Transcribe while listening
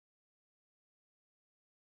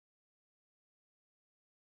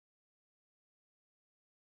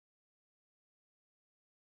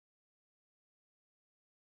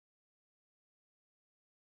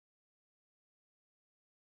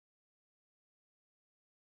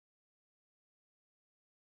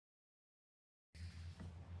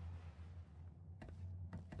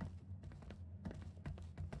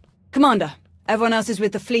Commander, everyone else is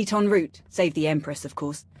with the fleet en route, save the Empress, of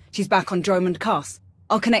course. She's back on Dromund Cass.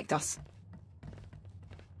 I'll connect us.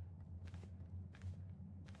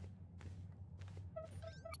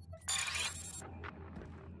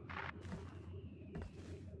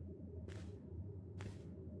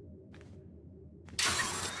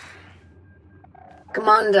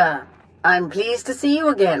 Commander, I'm pleased to see you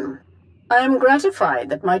again. I am gratified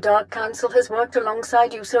that my Dark Council has worked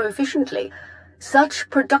alongside you so efficiently. Such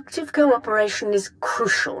productive cooperation is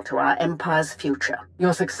crucial to our Empire's future.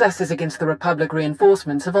 Your successes against the Republic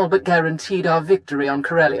reinforcements have all but guaranteed our victory on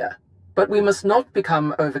Corellia. But we must not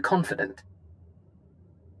become overconfident.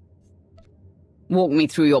 Walk me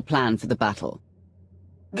through your plan for the battle.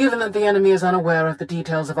 Given that the enemy is unaware of the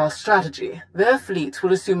details of our strategy, their fleets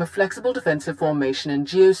will assume a flexible defensive formation in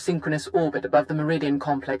geosynchronous orbit above the Meridian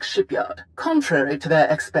complex shipyard. Contrary to their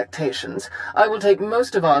expectations, I will take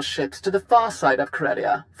most of our ships to the far side of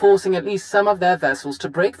Corellia, forcing at least some of their vessels to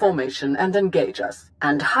break formation and engage us.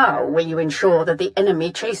 And how will you ensure that the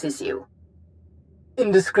enemy chases you?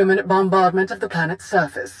 Indiscriminate bombardment of the planet's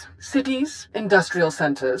surface. Cities, industrial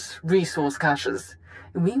centers, resource caches.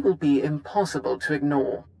 We will be impossible to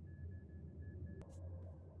ignore.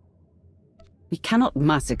 We cannot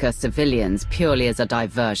massacre civilians purely as a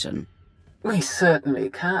diversion. We certainly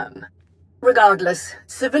can. Regardless,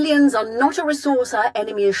 civilians are not a resource our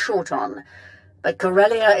enemy is short on. But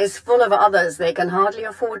Corellia is full of others they can hardly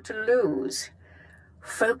afford to lose.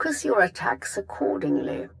 Focus your attacks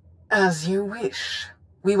accordingly. As you wish.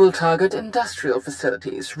 We will target industrial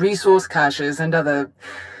facilities, resource caches, and other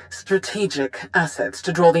strategic assets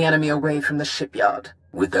to draw the enemy away from the shipyard.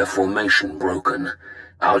 With their formation broken,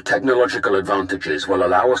 our technological advantages will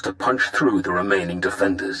allow us to punch through the remaining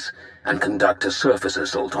defenders and conduct a surface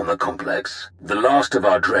assault on the complex. The last of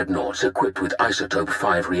our dreadnoughts equipped with Isotope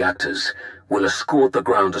 5 reactors will escort the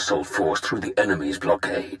ground assault force through the enemy's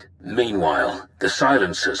blockade. Meanwhile, the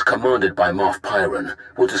silencers commanded by Moff Pyron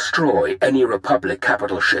will destroy any Republic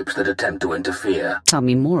capital ships that attempt to interfere. Tell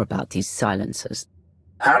me more about these silencers.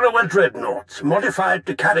 Harrower dreadnoughts, modified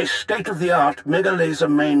to carry state-of-the-art mega-laser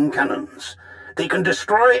main cannons. They can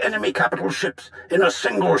destroy enemy capital ships in a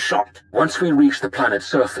single shot. Once we reach the planet's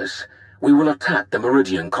surface, we will attack the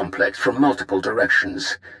Meridian complex from multiple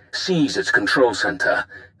directions, seize its control center,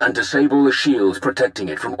 and disable the shields protecting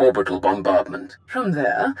it from orbital bombardment. From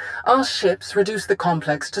there, our ships reduce the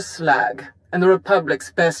complex to slag, and the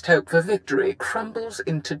Republic's best hope for victory crumbles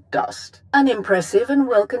into dust. An impressive and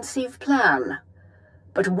well-conceived plan.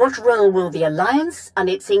 But what role will the Alliance and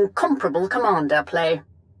its incomparable commander play?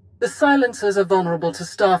 The silencers are vulnerable to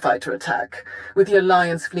starfighter attack. With the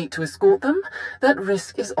Alliance fleet to escort them, that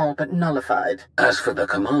risk is all but nullified. As for the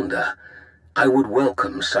commander, I would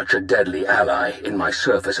welcome such a deadly ally in my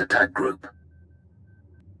surface attack group.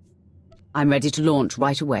 I'm ready to launch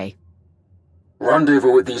right away.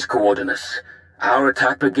 Rendezvous at these coordinates. Our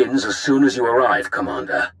attack begins as soon as you arrive,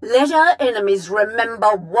 Commander. Let our enemies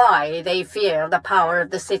remember why they fear the power of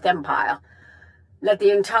the Sith Empire. Let the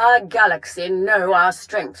entire galaxy know our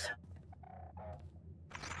strength.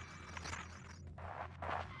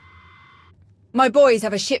 My boys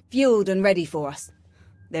have a ship fueled and ready for us.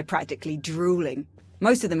 They're practically drooling.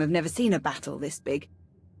 Most of them have never seen a battle this big.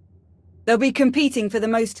 They'll be competing for the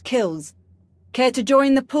most kills. Care to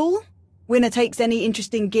join the pool? Winner takes any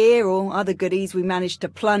interesting gear or other goodies we managed to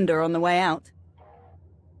plunder on the way out.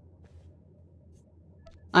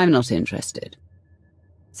 I'm not interested.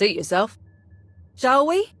 Suit yourself. Shall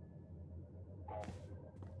we?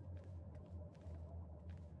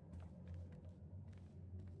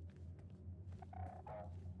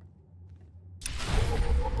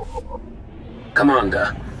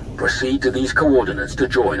 Commander, proceed to these coordinates to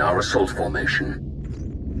join our assault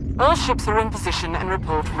formation. All ships are in position and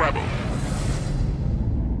report ready.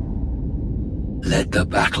 Let the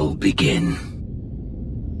battle begin.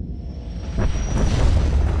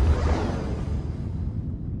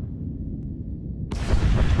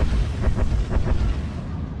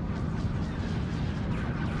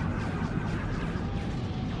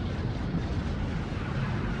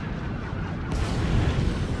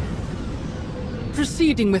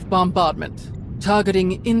 Proceeding with bombardment,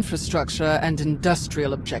 targeting infrastructure and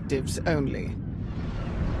industrial objectives only.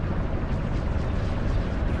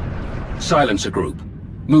 Silencer Group,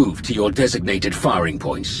 move to your designated firing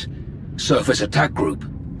points. Surface Attack Group,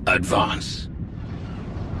 advance.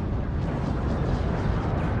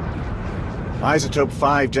 Isotope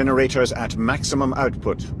 5 generators at maximum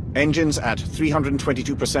output. Engines at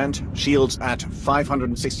 322%, shields at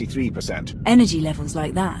 563%. Energy levels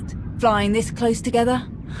like that, flying this close together,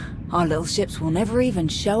 our little ships will never even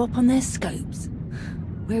show up on their scopes.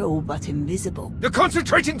 we're all but invisible. They're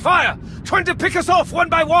concentrating fire! Trying to pick us off one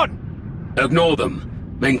by one! Ignore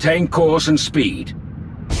them. Maintain course and speed.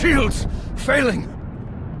 Shields! Failing!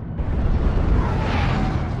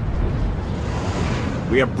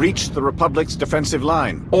 We have breached the Republic's defensive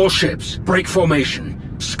line. All ships, break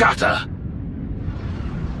formation. Scatter!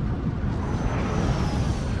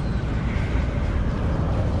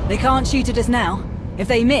 They can't shoot at us now. If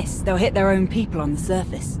they miss, they'll hit their own people on the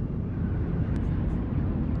surface.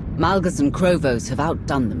 Malgus and Krovos have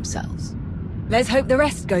outdone themselves. Let's hope the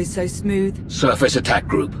rest goes so smooth. Surface attack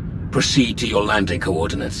group, proceed to your landing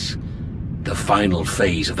coordinates. The final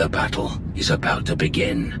phase of the battle is about to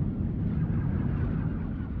begin.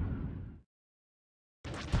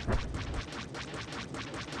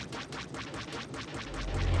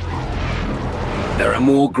 There are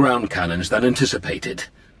more ground cannons than anticipated.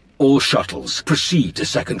 All shuttles, proceed to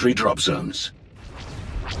secondary drop zones.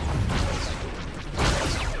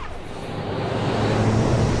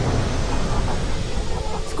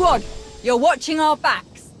 Squad, you're watching our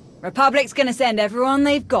backs. Republic's gonna send everyone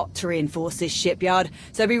they've got to reinforce this shipyard,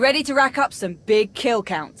 so be ready to rack up some big kill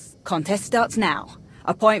counts. Contest starts now.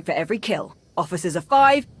 A point for every kill. Officers are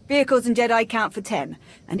 5, vehicles and Jedi count for 10.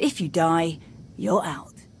 And if you die, you're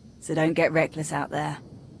out. So don't get reckless out there.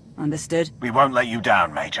 Understood? We won't let you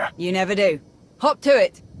down, Major. You never do. Hop to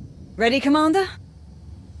it. Ready, Commander?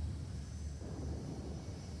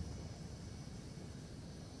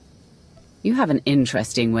 You have an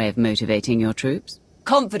interesting way of motivating your troops.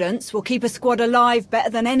 Confidence will keep a squad alive better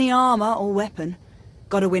than any armor or weapon.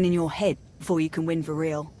 Gotta win in your head before you can win for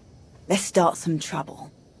real. Let's start some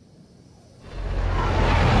trouble.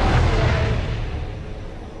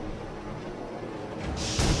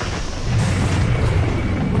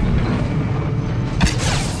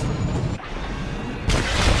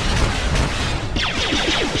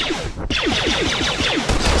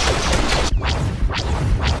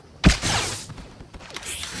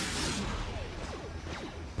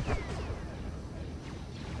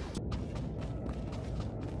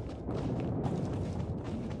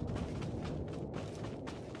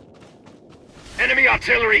 Enemy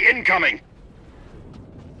artillery incoming!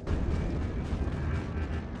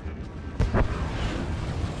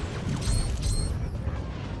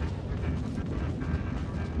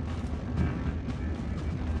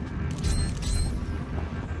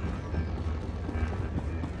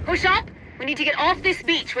 Push up! We need to get off this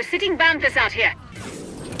beach. We're sitting banthas out here.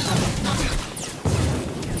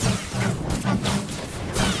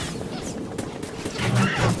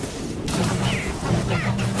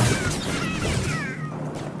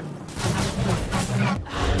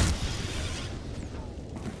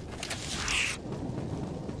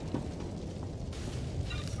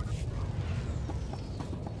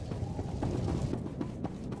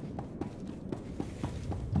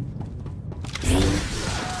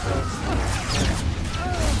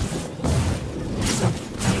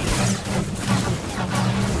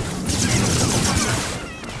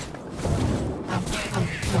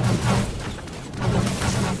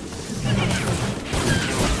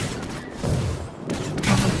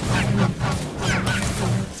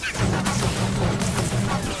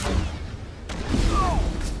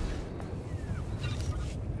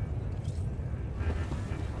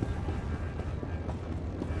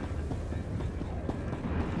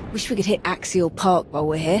 Wish we could hit Axial Park while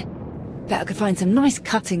we're here. Bet I could find some nice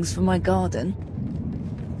cuttings for my garden.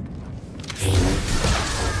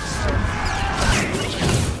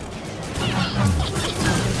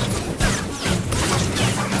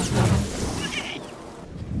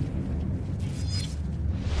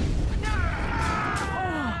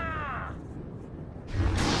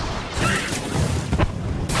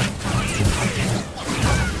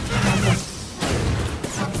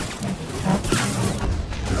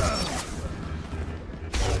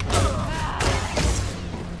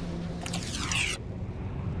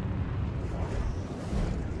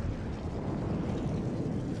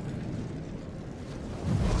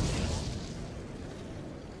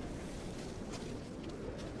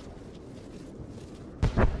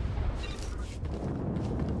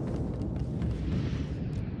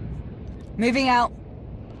 Moving out.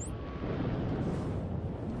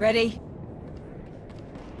 Ready?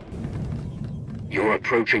 You're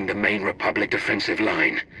approaching the main Republic defensive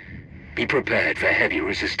line. Be prepared for heavy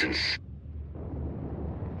resistance.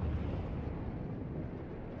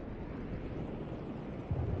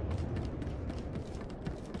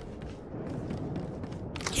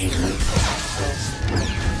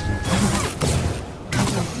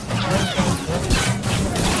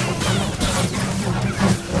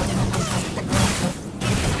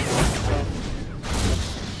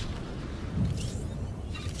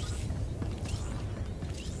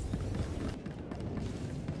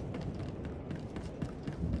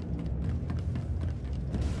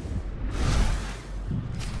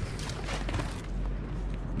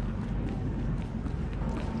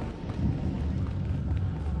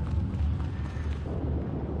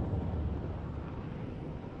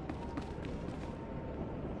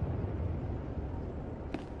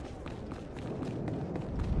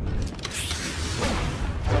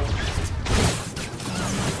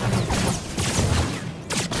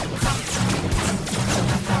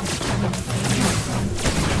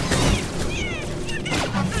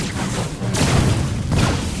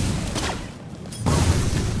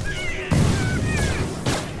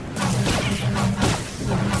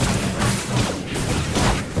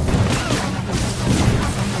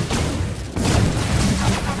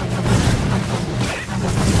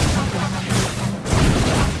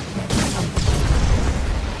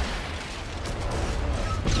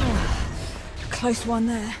 close one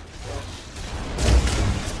there.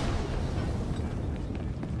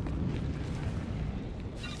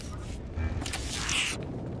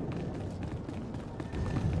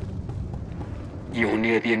 You're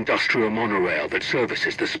near the industrial monorail that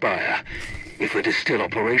services the spire. If it is still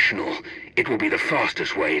operational, it will be the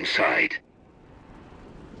fastest way inside.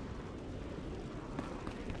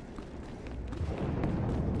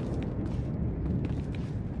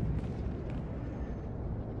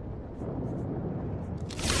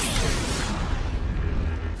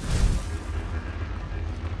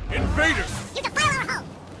 Invaders! You can fire our hole!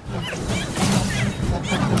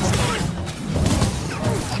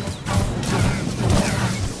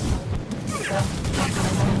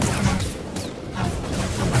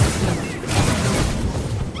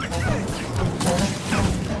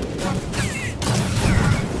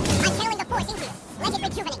 I'm channeling the force into you. Let it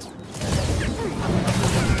rejuvenate you.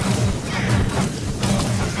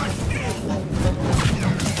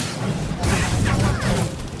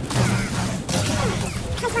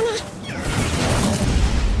 Close one there.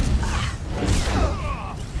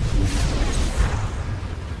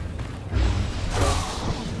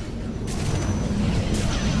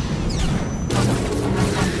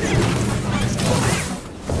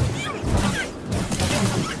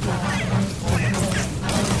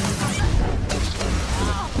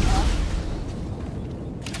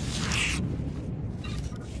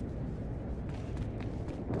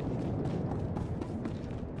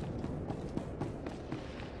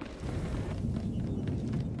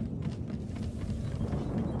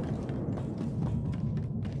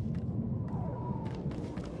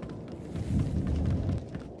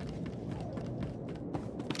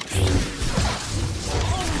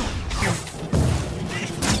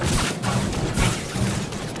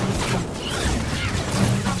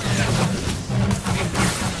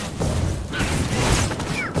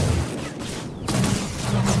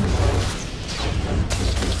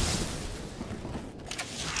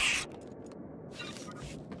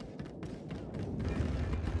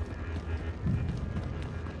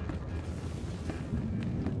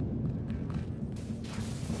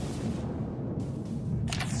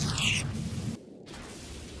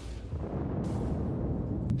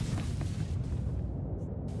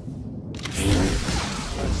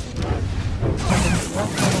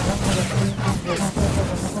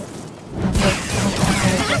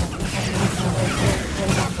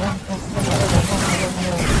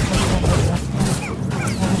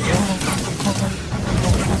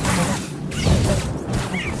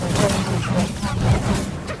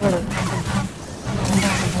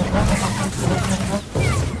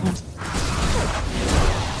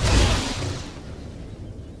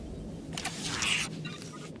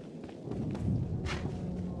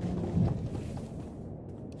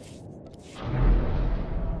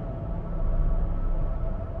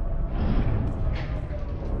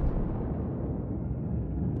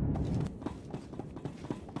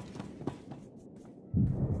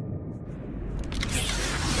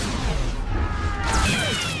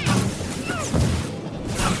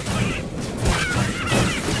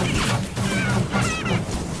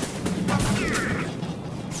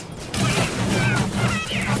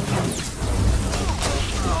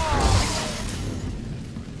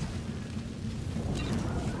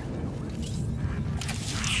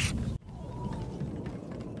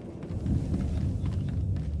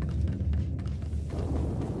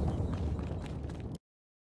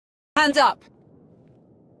 Hands up!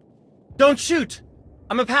 Don't shoot!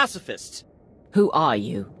 I'm a pacifist. Who are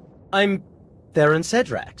you? I'm Theron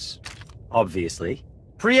Cedrax, obviously.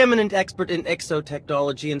 Preeminent expert in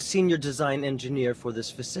exotechnology and senior design engineer for this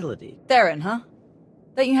facility. Theron, huh?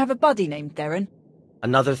 Don't you have a buddy named Theron?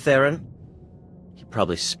 Another Theron? He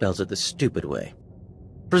probably spells it the stupid way.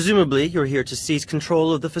 Presumably, you're here to seize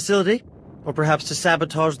control of the facility? Or perhaps to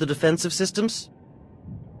sabotage the defensive systems?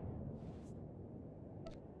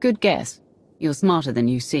 Good guess. You're smarter than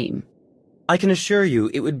you seem. I can assure you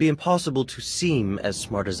it would be impossible to seem as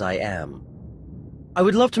smart as I am. I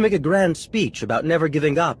would love to make a grand speech about never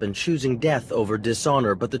giving up and choosing death over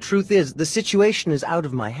dishonor, but the truth is, the situation is out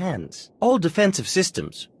of my hands. All defensive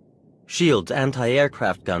systems, shields,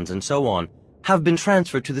 anti-aircraft guns, and so on, have been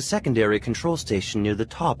transferred to the secondary control station near the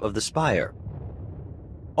top of the spire.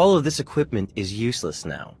 All of this equipment is useless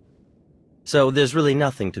now. So there's really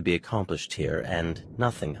nothing to be accomplished here, and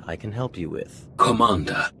nothing I can help you with.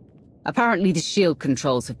 Commander. Apparently the shield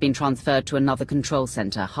controls have been transferred to another control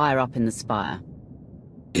center higher up in the spire.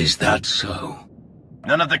 Is that so?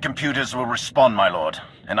 None of the computers will respond, my lord,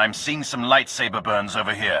 and I'm seeing some lightsaber burns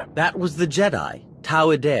over here. That was the Jedi, Tau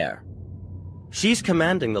Adair. She's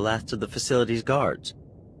commanding the last of the facility's guards.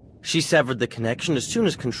 She severed the connection as soon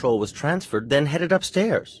as control was transferred, then headed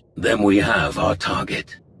upstairs. Then we have our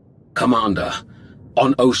target. Commander,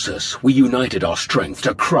 on Ossus, we united our strength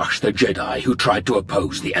to crush the Jedi who tried to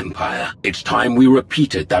oppose the Empire. It's time we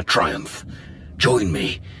repeated that triumph. Join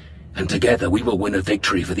me, and together we will win a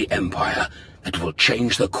victory for the Empire that will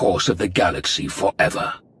change the course of the galaxy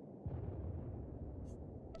forever.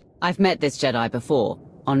 I've met this Jedi before,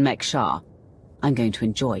 on Mek-Shar. I'm going to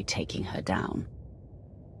enjoy taking her down.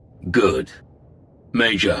 Good.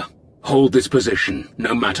 Major, hold this position,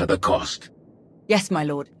 no matter the cost. Yes, my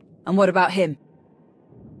lord. And what about him?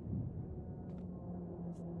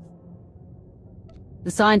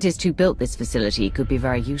 The scientist who built this facility could be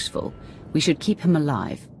very useful. We should keep him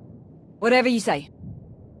alive. Whatever you say.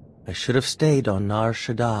 I should have stayed on Nar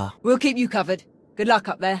Shaddaa. We'll keep you covered. Good luck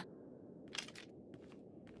up there.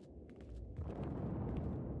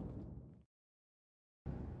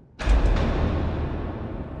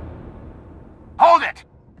 Hold it!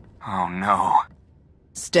 Oh no.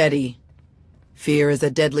 Steady. Fear is a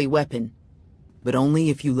deadly weapon, but only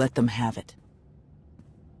if you let them have it.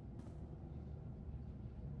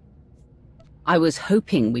 I was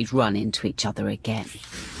hoping we'd run into each other again,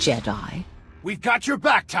 Jedi. We've got your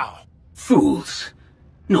back, Tao. Fools.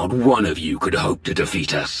 Not one of you could hope to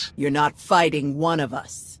defeat us. You're not fighting one of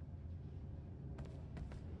us.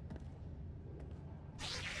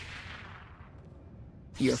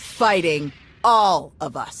 You're fighting all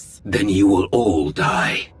of us. Then you will all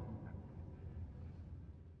die.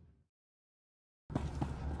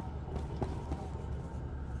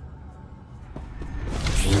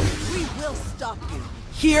 We will stop you.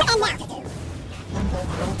 Here.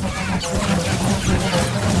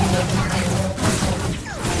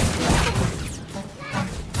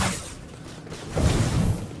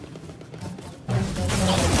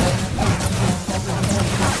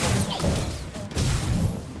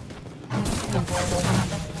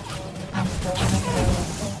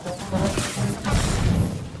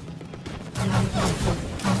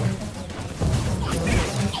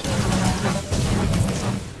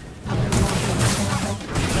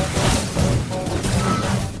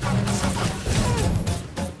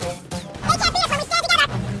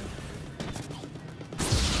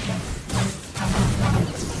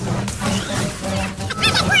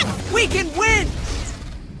 We can win!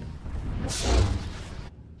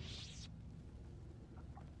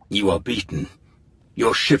 You are beaten.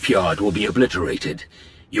 Your shipyard will be obliterated.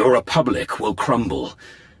 Your republic will crumble.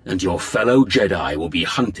 And your fellow Jedi will be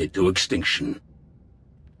hunted to extinction.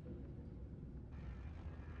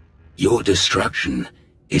 Your destruction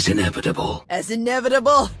is inevitable. As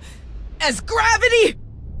inevitable as gravity!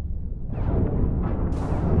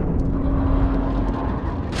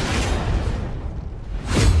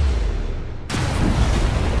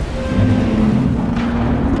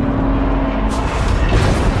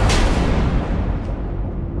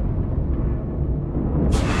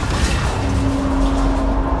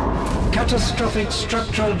 Catastrophic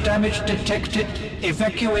structural damage detected.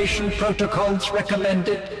 Evacuation protocols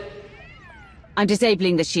recommended. I'm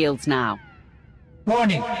disabling the shields now.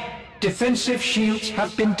 Warning. Defensive shields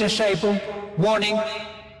have been disabled. Warning.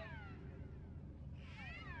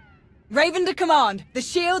 Raven to command. The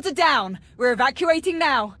shields are down. We're evacuating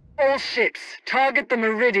now. All ships, target the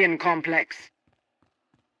Meridian complex.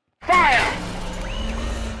 Fire!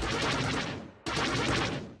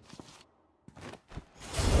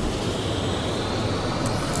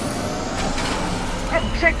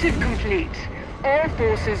 Objective complete. All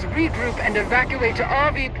forces regroup and evacuate to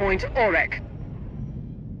RV Point Orek.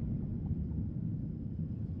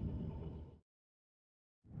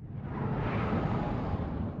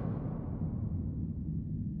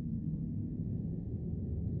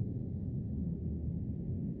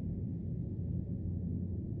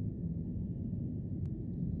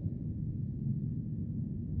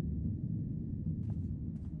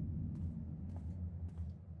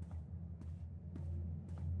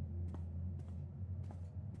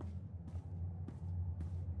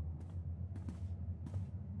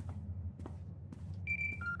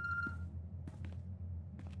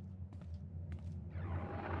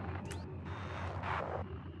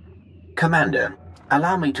 Commander,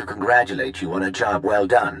 allow me to congratulate you on a job well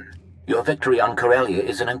done. Your victory on Corellia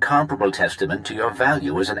is an incomparable testament to your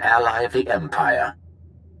value as an ally of the Empire.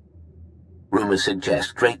 Rumors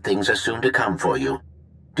suggest great things are soon to come for you.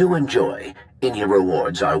 Do enjoy. Any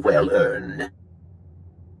rewards are well earned.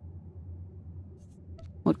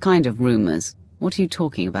 What kind of rumors? What are you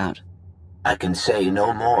talking about? I can say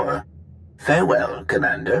no more. Farewell,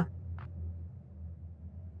 Commander.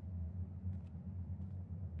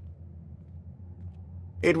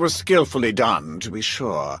 It was skillfully done, to be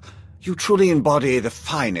sure. You truly embody the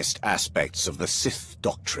finest aspects of the Sith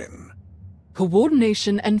doctrine.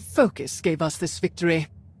 Coordination and focus gave us this victory.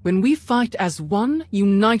 When we fight as one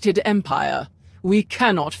united empire, we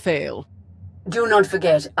cannot fail. Do not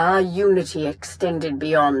forget, our unity extended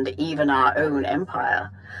beyond even our own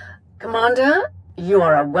empire. Commander, you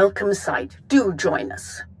are a welcome sight. Do join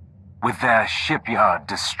us. With their shipyard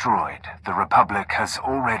destroyed, the Republic has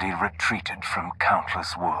already retreated from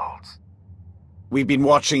countless worlds. We've been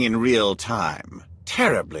watching in real time.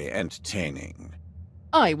 Terribly entertaining.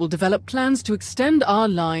 I will develop plans to extend our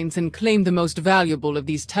lines and claim the most valuable of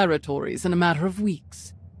these territories in a matter of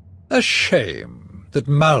weeks. A shame that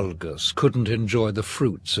Malgus couldn't enjoy the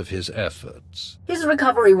fruits of his efforts. His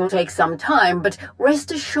recovery will take some time, but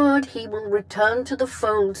rest assured he will return to the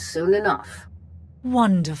fold soon enough.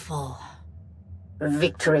 Wonderful.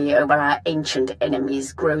 Victory over our ancient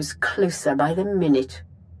enemies grows closer by the minute.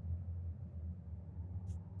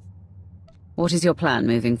 What is your plan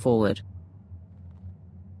moving forward?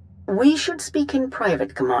 We should speak in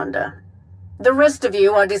private, Commander. The rest of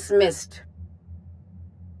you are dismissed.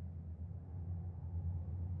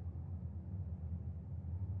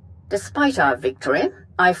 Despite our victory,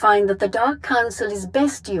 I find that the Dark Council is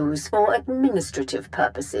best used for administrative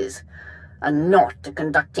purposes, and not to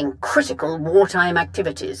conducting critical wartime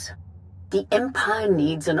activities. The Empire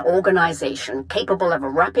needs an organization capable of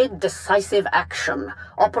rapid, decisive action,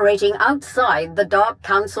 operating outside the Dark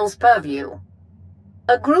Council's purview.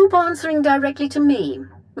 A group answering directly to me.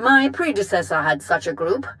 My predecessor had such a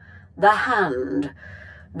group, the Hand,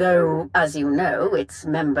 though, as you know, its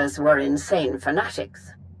members were insane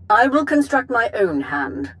fanatics. I will construct my own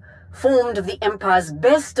Hand, formed of the Empire's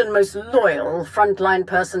best and most loyal frontline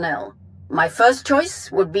personnel. My first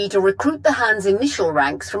choice would be to recruit the Hand's initial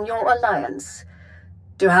ranks from your alliance,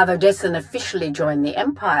 to have Odessen officially join the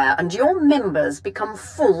Empire and your members become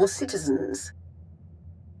full citizens.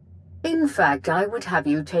 In fact, I would have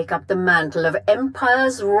you take up the mantle of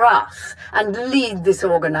Empire's Wrath and lead this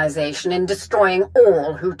organization in destroying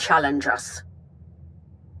all who challenge us.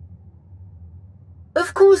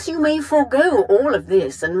 Of course, you may forego all of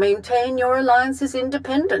this and maintain your alliance's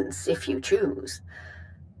independence if you choose.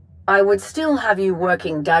 I would still have you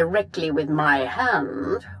working directly with my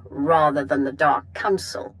Hand, rather than the Dark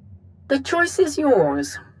Council. The choice is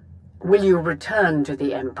yours. Will you return to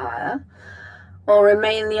the Empire, or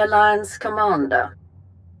remain the Alliance commander?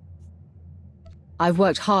 I've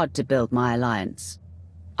worked hard to build my alliance.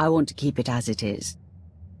 I want to keep it as it is.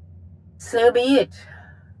 So be it,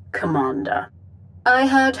 Commander. I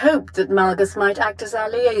had hoped that Malgus might act as our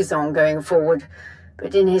liaison going forward,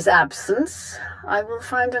 but in his absence, I will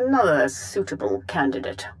find another suitable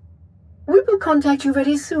candidate. We will contact you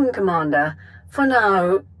very soon, Commander. For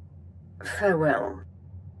now, farewell.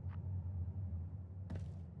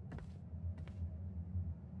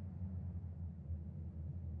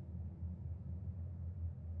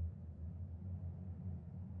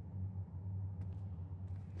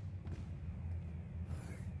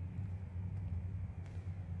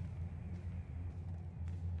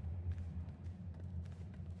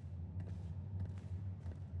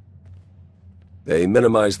 They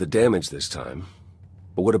minimized the damage this time.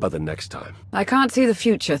 But what about the next time? I can't see the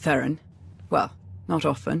future, Theron. Well, not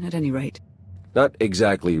often, at any rate. Not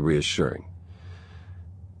exactly reassuring.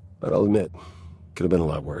 But I'll admit, could have been a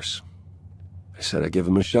lot worse. I said I'd give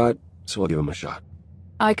him a shot, so I'll give him a shot.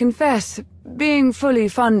 I confess, being fully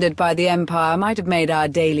funded by the Empire might have made our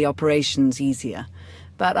daily operations easier.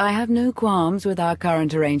 But I have no qualms with our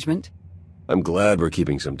current arrangement. I'm glad we're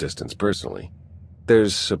keeping some distance personally.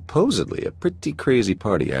 There's supposedly a pretty crazy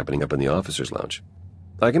party happening up in the officers' lounge.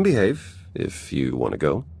 I can behave, if you want to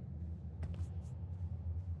go.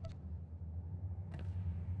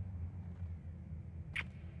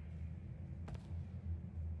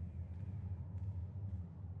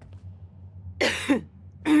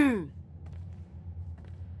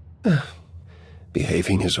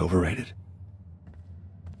 Behaving is overrated.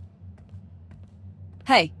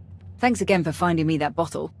 Hey, thanks again for finding me that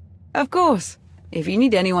bottle. Of course. If you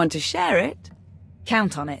need anyone to share it,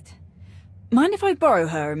 count on it. Mind if I borrow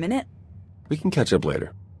her a minute? We can catch up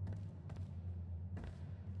later.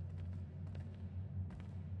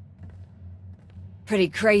 Pretty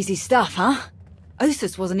crazy stuff, huh?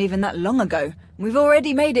 Ossus wasn't even that long ago. We've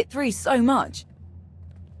already made it through so much.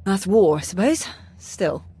 That's war, I suppose.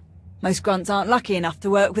 Still, most grunts aren't lucky enough to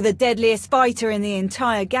work with the deadliest fighter in the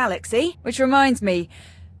entire galaxy. Which reminds me,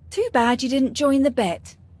 too bad you didn't join the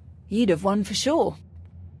bet. You'd have won for sure.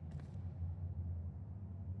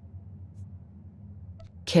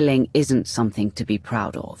 Killing isn't something to be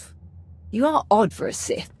proud of. You are odd for a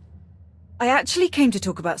Sith. I actually came to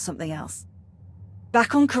talk about something else.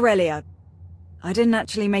 Back on Corellia, I didn't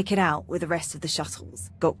actually make it out with the rest of the shuttles.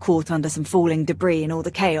 Got caught under some falling debris and all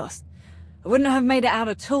the chaos. I wouldn't have made it out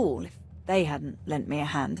at all if they hadn't lent me a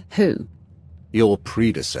hand. Who? Your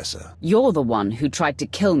predecessor. You're the one who tried to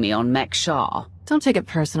kill me on Mek Shah. Don't take it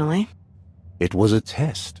personally. It was a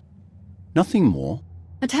test. Nothing more.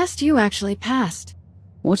 A test you actually passed.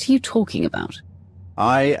 What are you talking about?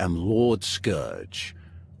 I am Lord Scourge,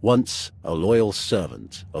 once a loyal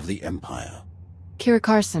servant of the Empire. Kira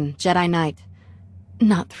Carson, Jedi Knight.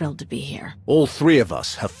 Not thrilled to be here. All three of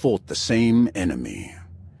us have fought the same enemy.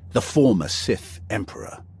 The former Sith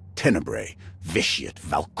Emperor, Tenebrae, Vitiate,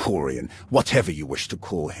 Valkorian, whatever you wish to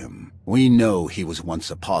call him. We know he was once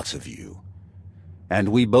a part of you. And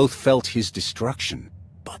we both felt his destruction,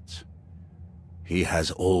 but he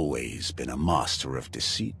has always been a master of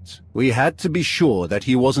deceit. We had to be sure that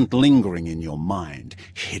he wasn't lingering in your mind,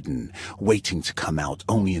 hidden, waiting to come out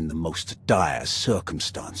only in the most dire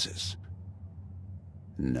circumstances.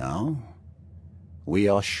 Now, we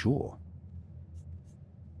are sure.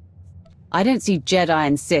 I don't see Jedi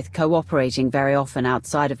and Sith cooperating very often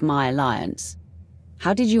outside of my alliance.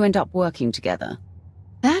 How did you end up working together?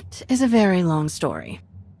 That is a very long story.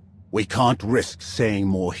 We can't risk saying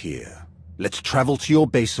more here. Let's travel to your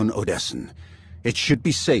base on Odessen. It should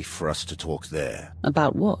be safe for us to talk there.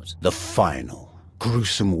 About what? The final,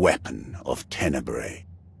 gruesome weapon of Tenebrae.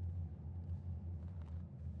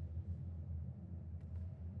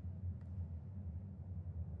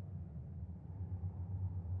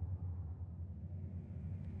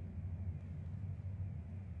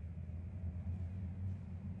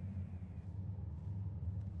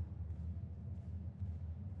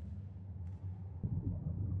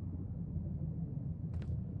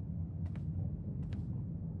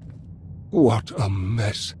 What a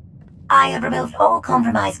mess. I have removed all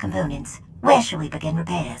compromised components. Where shall we begin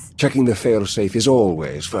repairs? Checking the failsafe is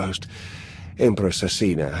always first. Empress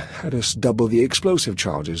Asina had us double the explosive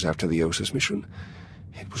charges after the Osis mission.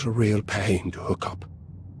 It was a real pain to hook up.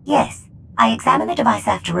 Yes, I examined the device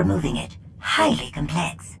after removing it. Highly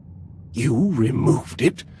complex. You removed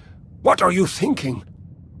it? What are you thinking?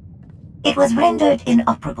 It was rendered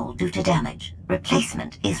inoperable due to damage.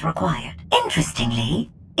 Replacement is required. Interestingly,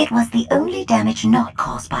 it was the only damage not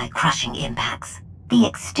caused by crushing impacts. The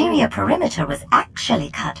exterior perimeter was actually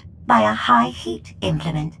cut by a high-heat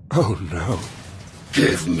implement. Oh no.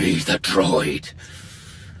 Give me the droid.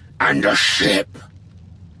 And a ship.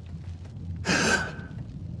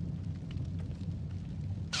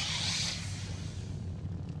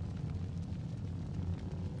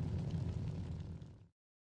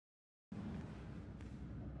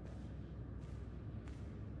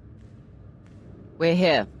 We're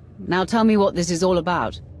here. Now tell me what this is all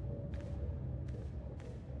about.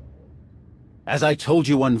 As I told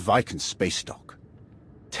you on Vikant Space Dock,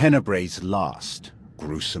 Tenebrae's last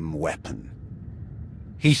gruesome weapon.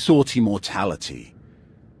 He sought immortality,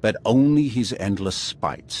 but only his endless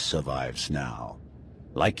spite survives now.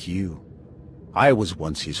 Like you, I was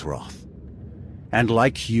once his wrath. And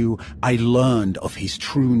like you, I learned of his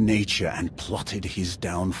true nature and plotted his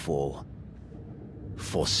downfall.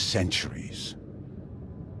 For centuries.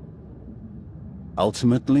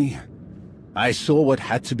 Ultimately, I saw what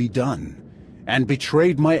had to be done, and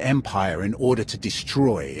betrayed my empire in order to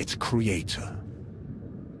destroy its creator.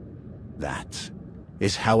 That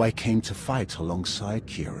is how I came to fight alongside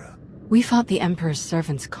Kira. We fought the Emperor's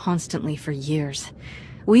servants constantly for years.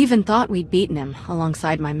 We even thought we'd beaten him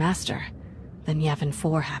alongside my master. Then Yavin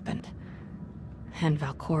 4 happened. And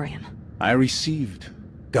Valkorian. I received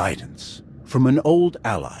guidance from an old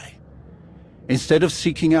ally. Instead of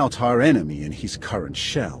seeking out our enemy in his current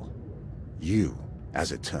shell, you,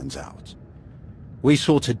 as it turns out, we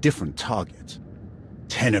sought a different target.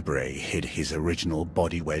 Tenebrae hid his original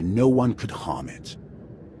body where no one could harm it.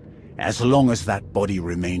 As long as that body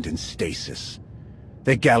remained in stasis,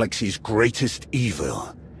 the galaxy's greatest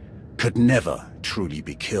evil could never truly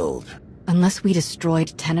be killed. Unless we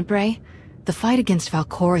destroyed Tenebrae, the fight against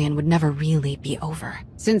Valkorian would never really be over.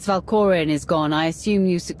 Since Valkorian is gone, I assume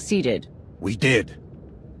you succeeded. We did.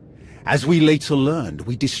 As we later learned,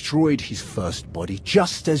 we destroyed his first body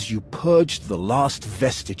just as you purged the last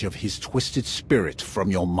vestige of his twisted spirit from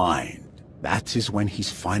your mind. That is when his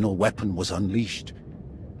final weapon was unleashed.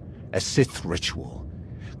 A Sith ritual,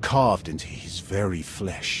 carved into his very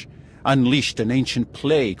flesh, unleashed an ancient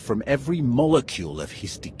plague from every molecule of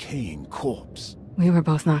his decaying corpse. We were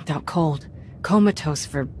both knocked out cold, comatose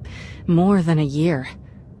for more than a year.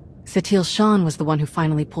 Satil Shan was the one who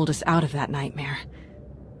finally pulled us out of that nightmare,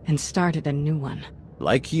 and started a new one.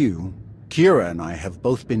 Like you, Kira and I have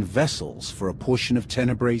both been vessels for a portion of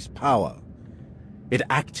Tenebray's power. It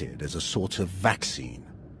acted as a sort of vaccine.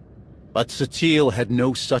 But SWTOR had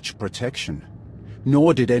no such protection,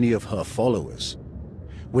 nor did any of her followers.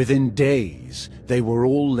 Within days, they were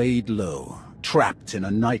all laid low, trapped in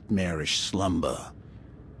a nightmarish slumber.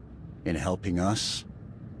 In helping us,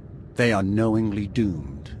 they are knowingly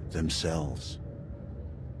doomed themselves.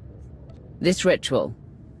 This ritual,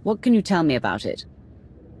 what can you tell me about it?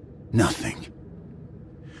 Nothing.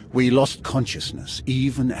 We lost consciousness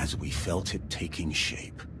even as we felt it taking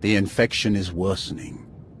shape. The infection is worsening.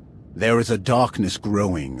 There is a darkness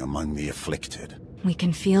growing among the afflicted. We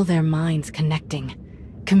can feel their minds connecting,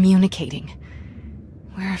 communicating.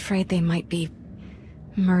 We're afraid they might be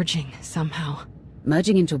merging somehow.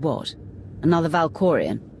 Merging into what? Another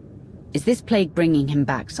Valkorian? Is this plague bringing him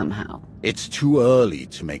back somehow? It's too early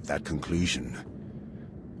to make that conclusion.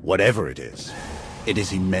 Whatever it is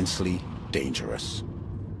immensely dangerous.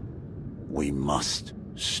 We must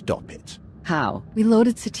stop it. How? We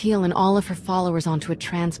loaded SWTOR and all of her followers onto a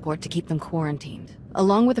transport to keep them quarantined,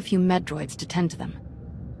 along with a few medroids to tend to them.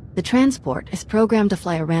 The transport is programmed to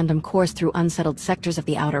fly a random course through unsettled sectors of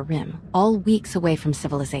the Outer Rim, all weeks away from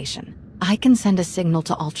civilization. I can send a signal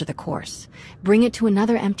to alter the course, bring it to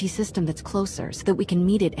another empty system that's closer so that we can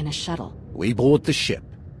meet it in a shuttle. We board the ship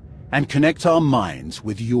and connect our minds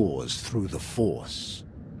with yours through the Force.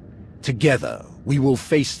 Together, we will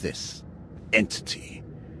face this entity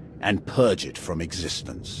and purge it from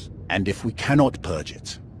existence. And if we cannot purge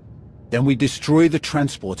it, then we destroy the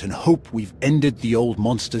transport and hope we've ended the old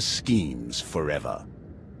monster's schemes forever.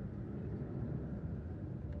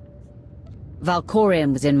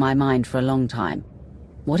 Valkorian was in my mind for a long time.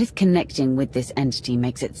 What if connecting with this entity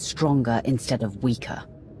makes it stronger instead of weaker?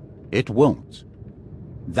 It won't.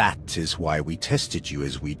 That is why we tested you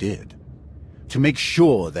as we did. To make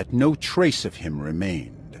sure that no trace of him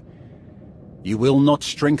remained. You will not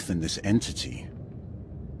strengthen this entity.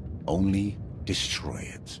 Only destroy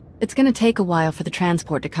it. It's gonna take a while for the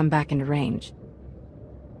transport to come back into range.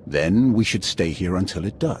 Then we should stay here until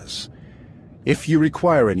it does. If you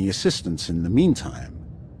require any assistance in the meantime,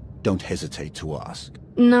 don't hesitate to ask.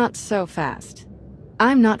 Not so fast.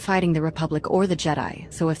 I'm not fighting the Republic or the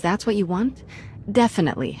Jedi, so if that's what you want,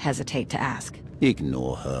 definitely hesitate to ask.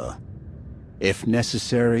 Ignore her. If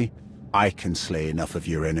necessary, I can slay enough of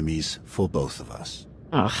your enemies for both of us.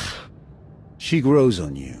 Ugh. She grows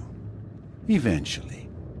on you. Eventually.